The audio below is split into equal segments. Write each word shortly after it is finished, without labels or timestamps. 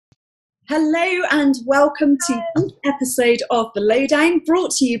Hello and welcome to this episode of The Lowdown,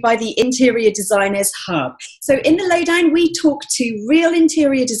 brought to you by the Interior Designers Hub. So in The Lowdown, we talk to real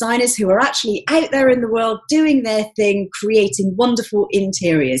interior designers who are actually out there in the world doing their thing, creating wonderful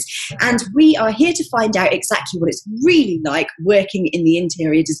interiors. And we are here to find out exactly what it's really like working in the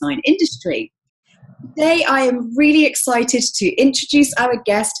interior design industry. Today, I am really excited to introduce our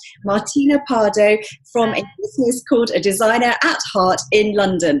guest, Martina Pardo, from a business called A Designer at Heart in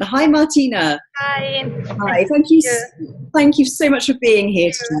London. Hi, Martina. Hi. Hi. Thank you so much for being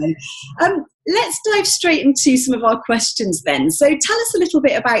here today. Let's dive straight into some of our questions then. So tell us a little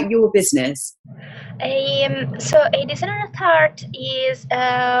bit about your business. So A Designer at Heart is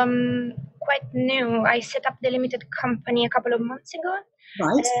quite new. I set up the limited company a couple of months ago.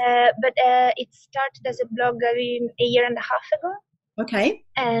 Right. But it started as a blog a year and a half ago. Okay.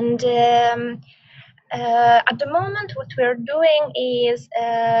 And at the moment, what we're doing is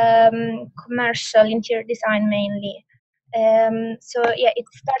commercial interior design mainly. So it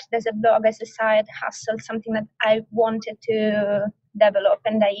started as a blog, as a side hustle, something that I wanted to develop,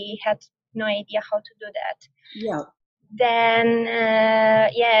 and I had no idea how to do that. Yeah. Then,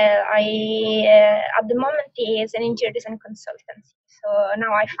 I at the moment is an interior design consultancy. So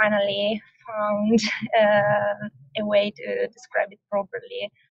now I finally found a way to describe it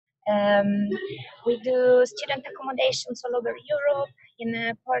properly. We do student accommodations all over Europe,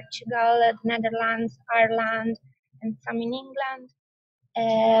 in Portugal, the Netherlands, Ireland, and some in England.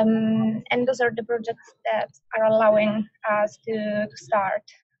 And those are the projects that are allowing us to start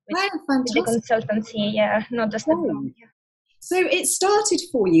with the consultancy, not just a blog. Yeah. So it started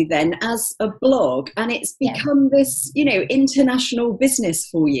for you then as a blog, and it's become this, international business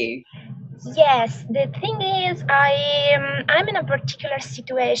for you. Yes, the thing is, I'm in a particular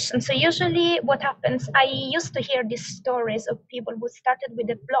situation. So usually what happens, I used to hear these stories of people who started with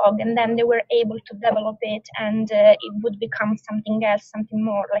a blog and then they were able to develop it, and it would become something else, something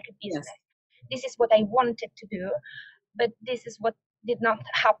more like a business. Yes. This is what I wanted to do, but this is what did not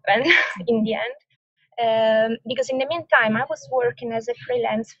happen in the end. Because in the meantime, I was working as a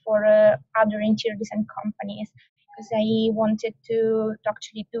freelance for other interior design companies, because I wanted to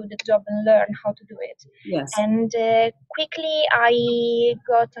actually do the job and learn how to do it. Yes. And quickly I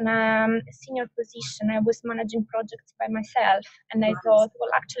got on a senior position. I was managing projects by myself, and I thought, well,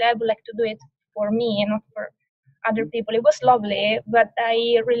 actually, I would like to do it for me and not for other people. It was lovely, but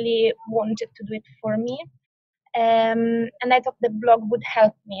I really wanted to do it for me. And I thought the blog would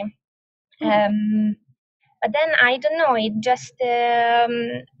help me. But then, I don't know, it just,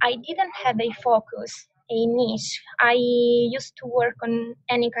 I didn't have a focus, a niche. I used to work on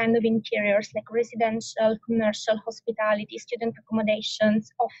any kind of interiors, like residential, commercial, hospitality, student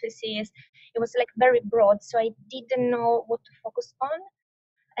accommodations, offices. It was like very broad, so I didn't know what to focus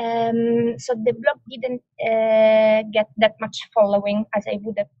on. So the blog didn't get that much following as I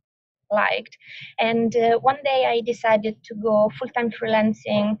would have liked. And one day I decided to go full-time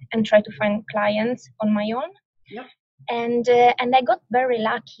freelancing and try to find clients on my own. Yep. And I got very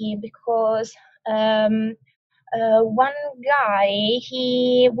lucky because one guy,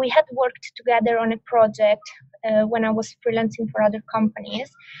 we had worked together on a project when I was freelancing for other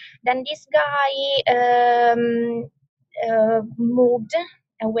companies. Then this guy moved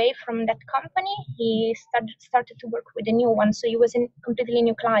away from that company. He started to work with a new one, so he was a completely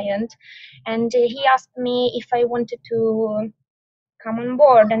new client, and he asked me if I wanted to come on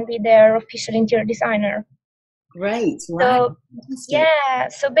board and be their official interior designer. Great. Wow.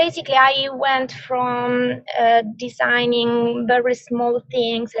 So basically I went from designing very small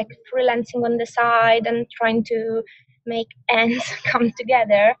things, like freelancing on the side and trying to make ends come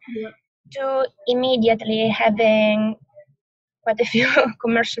together, to immediately having quite a few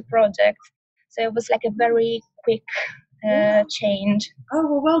commercial projects. So it was like a very quick change.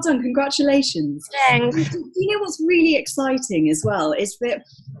 Oh, well done. Congratulations. Thanks. You know what's really exciting as well is that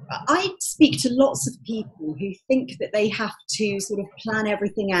I speak to lots of people who think that they have to sort of plan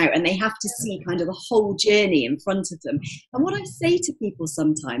everything out and they have to see kind of the whole journey in front of them. And what I say to people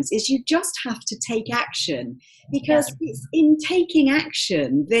sometimes is you just have to take action, because it's in taking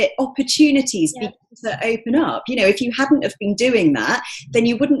action that opportunities begin to open up. If you hadn't have been doing that, then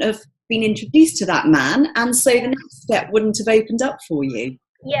you wouldn't have been introduced to that man, and so the next step wouldn't have opened up for you.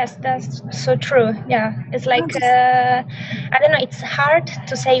 Yes, that's so true. Yeah, it's like I don't know, it's hard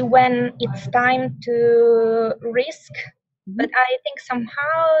to say when it's time to risk, but I think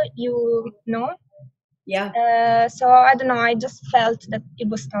somehow you know. Yeah. So I don't know, I just felt that it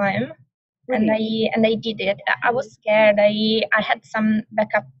was time. Brilliant. And I did it. I was scared. I had some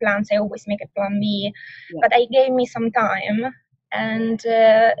backup plans. I always make a plan B, but I gave me some time. and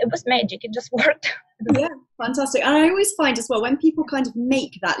it was magic. It just worked. Yeah, fantastic. And I always find as well, when people kind of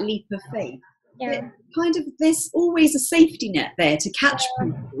make that leap of faith, Yeah. kind of there's always a safety net there to catch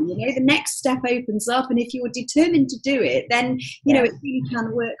people. The next step opens up, and if you're determined to do it, then it really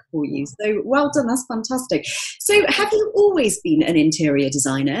can work for you. So well done, that's fantastic. So have you always been an interior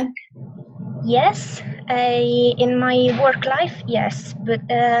designer? Yes, in my work life, yes, but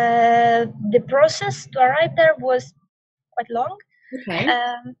the process to arrive there was quite long. Okay.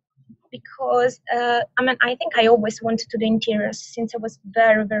 Because I think I always wanted to do interiors since I was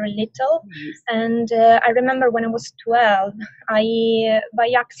very, very little. And I remember when I was 12,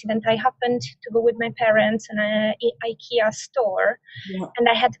 by accident, I happened to go with my parents in an IKEA store. Yeah. And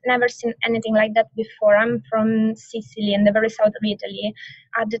I had never seen anything like that before. I'm from Sicily, in the very south of Italy.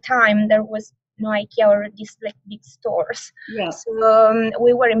 At the time, there was no IKEA or these like big stores. Yeah. So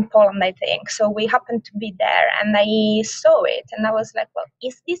we were in Poland, I think. So we happened to be there, and I saw it, and I was like, "Well,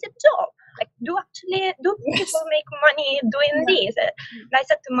 is this a job? Like, do people make money doing this?" And I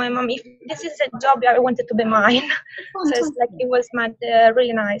said to my mom, "If this is a job, I want it to be mine." So it's like it was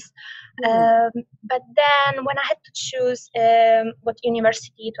really nice. But then when I had to choose what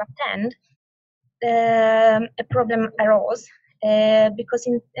university to attend, a problem arose. Because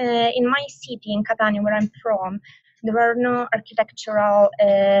in my city, in Catania, where I'm from, there are no architectural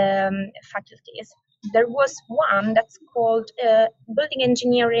faculties. There was one that's called building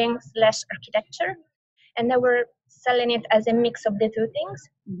engineering / architecture, and they were selling it as a mix of the two things.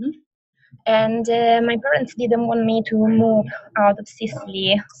 Mm-hmm. And my parents didn't want me to move out of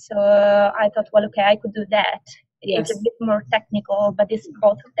Sicily, so I thought, well, okay, I could do that. Yes. It's a bit more technical, but it's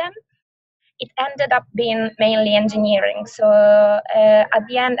both of them. It ended up being mainly engineering. So at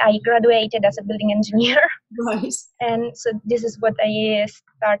the end, I graduated as a building engineer. Right. And so this is what I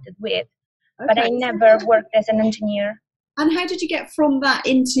started with. Okay. But I never worked as an engineer. And how did you get from that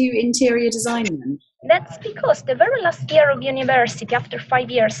into interior design then? That's because the very last year of university, after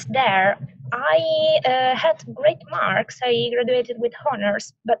 5 years there, I had great marks. I graduated with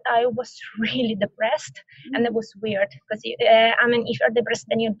honors, but I was really depressed, and it was weird because if you're depressed,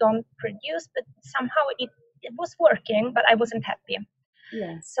 then you don't produce. But somehow it was working, but I wasn't happy.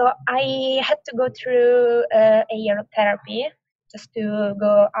 Yes. So I had to go through a year of therapy just to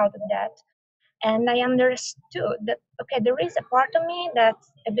go out of that. And I understood that, okay, there is a part of me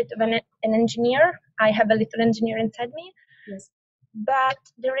that's a bit of an engineer. I have a little engineer inside me. Yes. But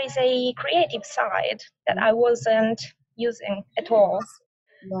there is a creative side that I wasn't using at all.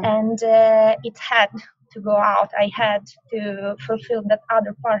 Yeah. And it had to go out. I had to fulfill that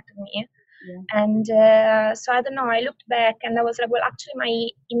other part of me. Yeah. And so I don't know, I looked back and I was like, well, actually my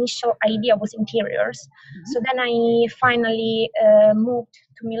initial idea was interiors. Mm-hmm. So then I finally moved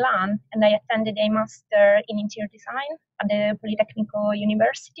to Milan, and I attended a master in interior design at the Politecnico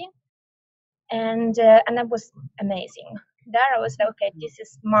University. And that was amazing. There I was like, okay, this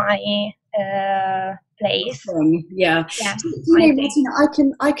is my place. Yeah. Martina,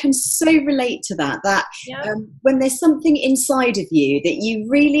 I can so relate to that. When there's something inside of you that you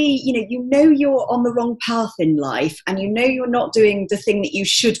really, you're on the wrong path in life, and you're not doing the thing that you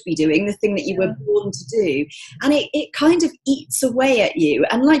should be doing, the thing that you were born to do, and it kind of eats away at you.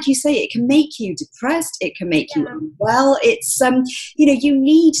 And like you say, it can make you depressed. It can make you unwell. It's you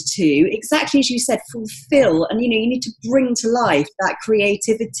need to, exactly as you said, fulfill, and you need to bring to life that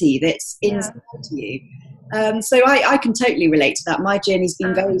creativity that's inside you. So I can totally relate to that. My journey's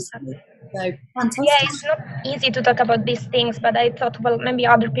been very similar. So fantastic. Yeah, it's not easy to talk about these things, but I thought, well, maybe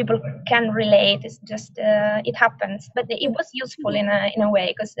other people can relate. It's just it happens, but it was useful in a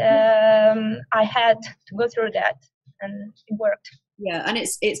way, because I had to go through that, and it worked. Yeah, and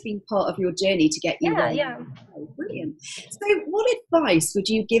it's been part of your journey to get you there. Yeah. Oh, brilliant. So what advice would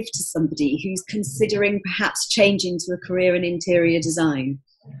you give to somebody who's considering perhaps changing to a career in interior design?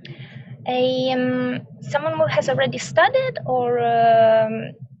 Someone who has already studied, or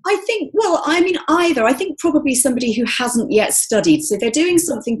I think, either. I think probably somebody who hasn't yet studied, so they're doing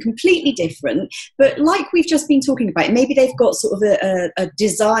something completely different, but like we've just been talking about, maybe they've got sort of a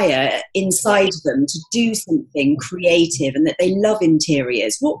desire inside them to do something creative, and that they love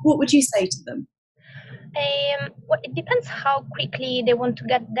interiors. What would you say to them? Well, it depends how quickly they want to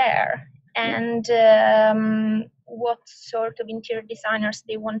get there, and what sort of interior designers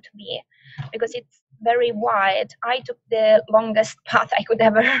they want to be, because it's very wide. I took the longest path I could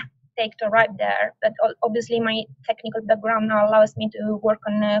ever take to arrive there, but obviously my technical background now allows me to work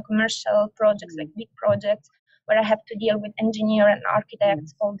on commercial projects, like big projects, where I have to deal with engineers and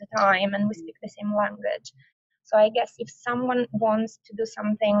architects all the time, and we speak the same language. So I guess if someone wants to do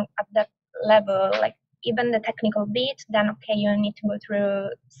something at that level, like even the technical bit, then okay, you need to go through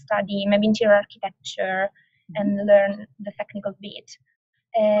study maybe interior architecture and learn the technical bit.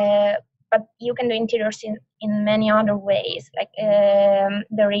 But you can do interiors in many other ways. Like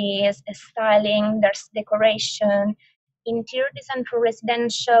there is styling, there's decoration. Interior design for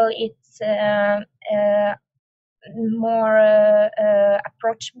residential, it's more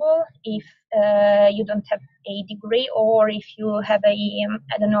approachable if you don't have a degree, or if you have a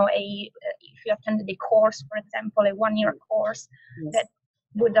I don't know, if you attended a course, for example, a 1-year course. Yes. That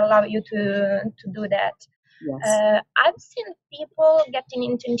would allow you to do that. Yes. I've seen people getting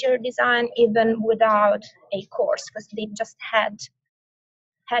into interior design even without a course, because they just had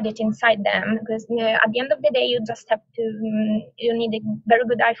it inside them. Because at the end of the day, you just have to, you need a very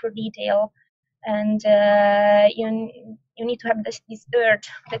good eye for detail, and you need to have this urge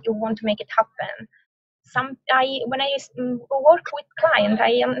that you want to make it happen. When I work with clients,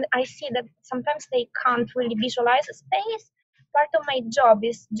 I see that sometimes they can't really visualize a space. Part of my job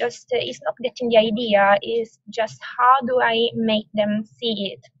is just is not getting the idea, is just how do I make them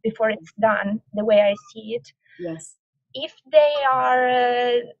see it before it's done the way I see it. Yes. If they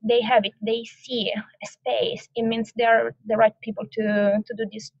have it, they see a space, it means they're the right people to do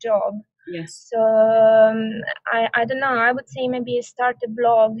this job. Yes. So I don't know, I would say maybe start a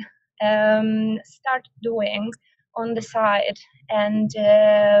blog, start doing on the side, and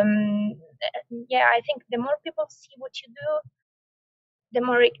yeah, I think the more people see what you do, the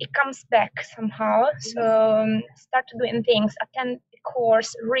more it comes back somehow. So start doing things, attend a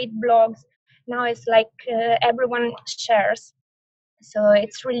course, read blogs. Now it's like everyone shares, so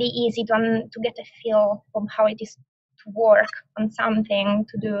it's really easy to get a feel of how it is to work on something,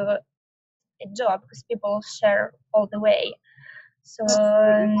 to do a job, because people share all the way. So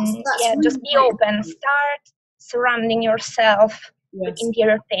yeah, really just be open. Start surrounding yourself with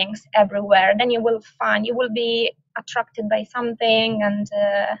interior things everywhere. Then you will be attracted by something, and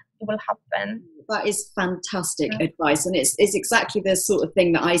it will happen. That is fantastic advice, and it's exactly the sort of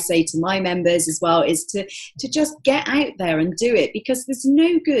thing that I say to my members as well, is to just get out there and do it, because there's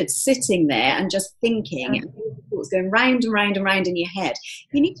no good sitting there and just thinking and thoughts going round and round and round in your head.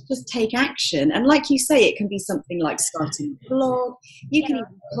 You need to just take action, and like you say, it can be something like starting a blog. You can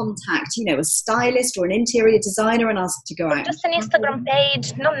even contact, a stylist or an interior designer and ask to go out. Just an Instagram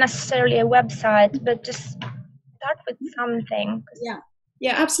page, not necessarily a website, but just start with something.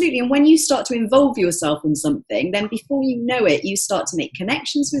 Yeah, absolutely. And when you start to involve yourself in something, then before you know it, you start to make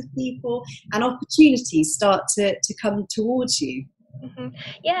connections with people, and opportunities start to come towards you. Mm-hmm.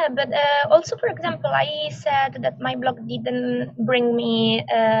 Yeah, but also, for example, I said that my blog didn't bring me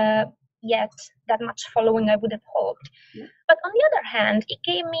yet that much following I would have hoped. Yeah. But on the other hand, it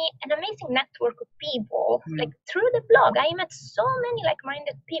gave me an amazing network of people. Like through the blog, I met so many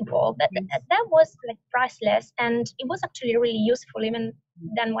like-minded people that was like priceless, and it was actually really useful even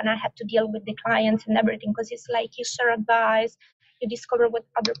then when I had to deal with the clients and everything, because it's like you share advice, you discover what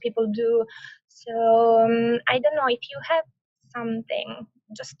other people do. So I don't know, if you have something,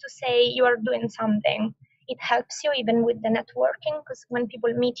 just to say you are doing something, it helps you even with the networking, because when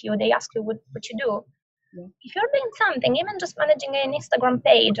people meet you, they ask you what you do. Yeah. If you're doing something, even just managing an Instagram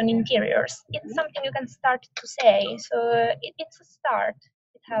page on interiors, it's something you can start to say. So it's a start.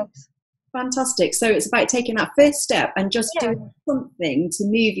 It helps. Fantastic. So it's about taking that first step and just doing something to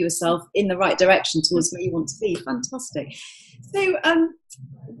move yourself in the right direction towards where you want to be. Fantastic. So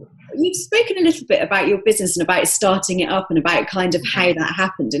you've spoken a little bit about your business and about starting it up and about kind of how that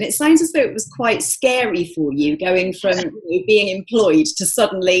happened. And it sounds as though it was quite scary for you, going from being employed to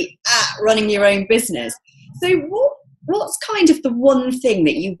suddenly running your own business. So what's kind of the one thing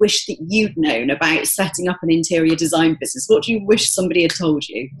that you wish that you'd known about setting up an interior design business? What do you wish somebody had told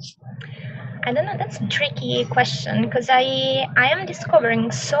you? I don't know, that's a tricky question, because I am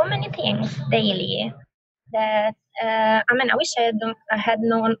discovering so many things daily that I wish I had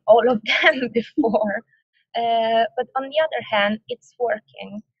known all of them before. But on the other hand, it's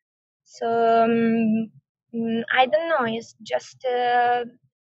working. So I don't know, it's just the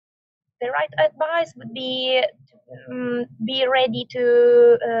right advice would be ready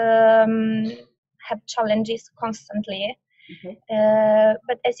to have challenges constantly. Okay.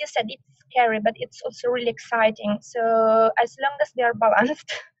 But as you said, it's scary, but it's also really exciting. So as long as they are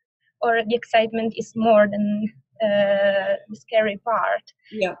balanced, or the excitement is more than the scary part,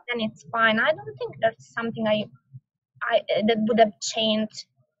 then it's fine. I don't think that's something I that would have changed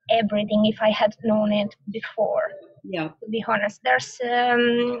everything if I had known it before. Yeah. To be honest, there's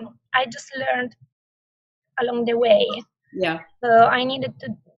I just learned along the way. Yeah. So I needed to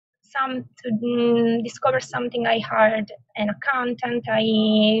discover something, I hired an accountant,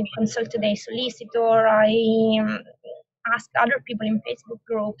 I consulted a solicitor, I asked other people in Facebook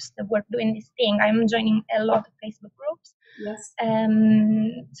groups that were doing this thing. I'm joining a lot of Facebook groups. Yes.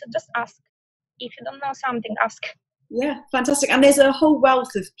 So just ask. If you don't know something, ask. Yeah, fantastic. And there's a whole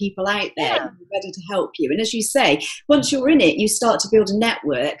wealth of people out there Yeah. ready to help you. And as you say, once you're in it, you start to build a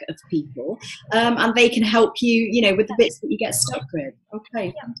network of people, and they can help you, with the bits that you get stuck with.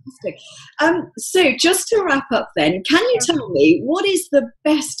 Okay, fantastic. So just to wrap up then, can you tell me, what is the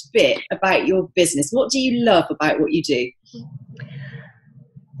best bit about your business? What do you love about what you do?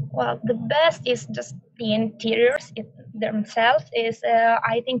 Well, the best is just the interiors themselves.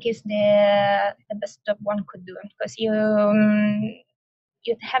 I think is the best job one could do, because you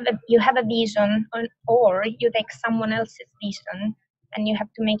have a vision, or you take someone else's vision and you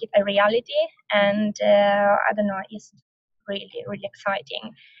have to make it a reality. And I don't know, it's really, really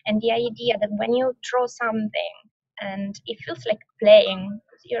exciting. And the idea that when you draw something and it feels like playing,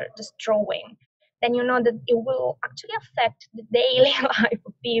 because you're just drawing, then you know that it will actually affect the daily life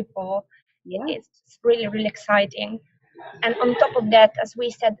of people. Yeah. It's really, really exciting. And on top of that, as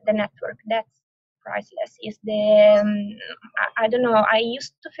we said, the network, that's priceless. Is I don't know, I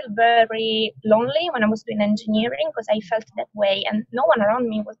used to feel very lonely when I was doing engineering, because I felt that way, and no one around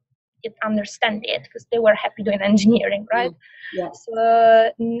me did understand it, because they were happy doing engineering, right? Yeah.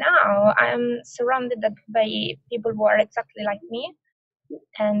 So now I'm surrounded by people who are exactly like me,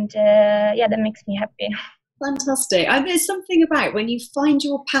 and that makes me happy. Fantastic. And there's something about when you find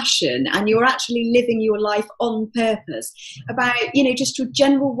your passion and you're actually living your life on purpose, about, just your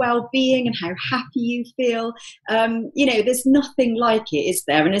general well-being and how happy you feel. There's nothing like it, is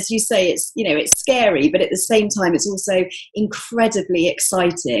there? And as you say, it's scary, but at the same time, it's also incredibly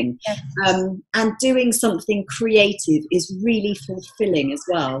exciting. Yes. And doing something creative is really fulfilling as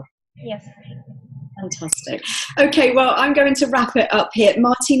well. Yes. Fantastic. Okay, well, I'm going to wrap it up here.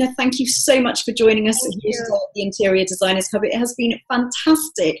 Martina, thank you so much for joining us here at the Interior Designers Hub. It has been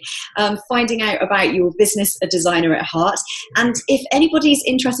fantastic finding out about your business, A Designer at Heart. And if anybody's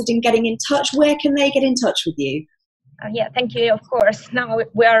interested in getting in touch, where can they get in touch with you? Thank you, of course. Now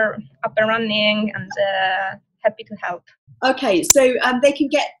we're up and running and happy to help. Okay, so they can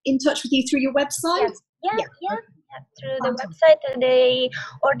get in touch with you through your website? Yes. Yeah. Through the website,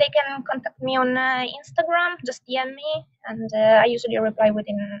 or they can contact me on Instagram. Just DM me, and I usually reply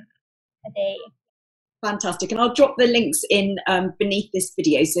within a day. Fantastic. And I'll drop the links in beneath this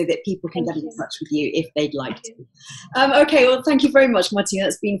video so that people can get in touch with you if they'd like to. Okay, well, thank you very much, Martina.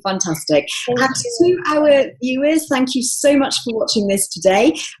 That's been fantastic. And to our viewers, thank you so much for watching this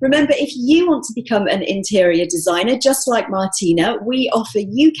today. Remember, if you want to become an interior designer, just like Martina, we offer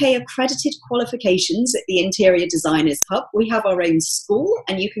UK accredited qualifications at the Interior Designers Hub. We have our own school,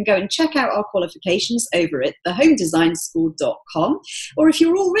 and you can go and check out our qualifications over at thehomedesignschool.com. Or if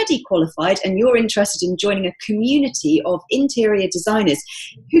you're already qualified and you're interested in joining a community of interior designers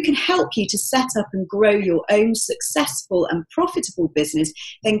who can help you to set up and grow your own successful and profitable business,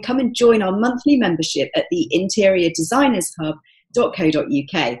 then come and join our monthly membership at the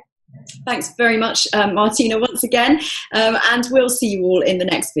interiordesignershub.co.uk. Thanks very much, Martina, once again, and we'll see you all in the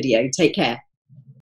next video. Take care.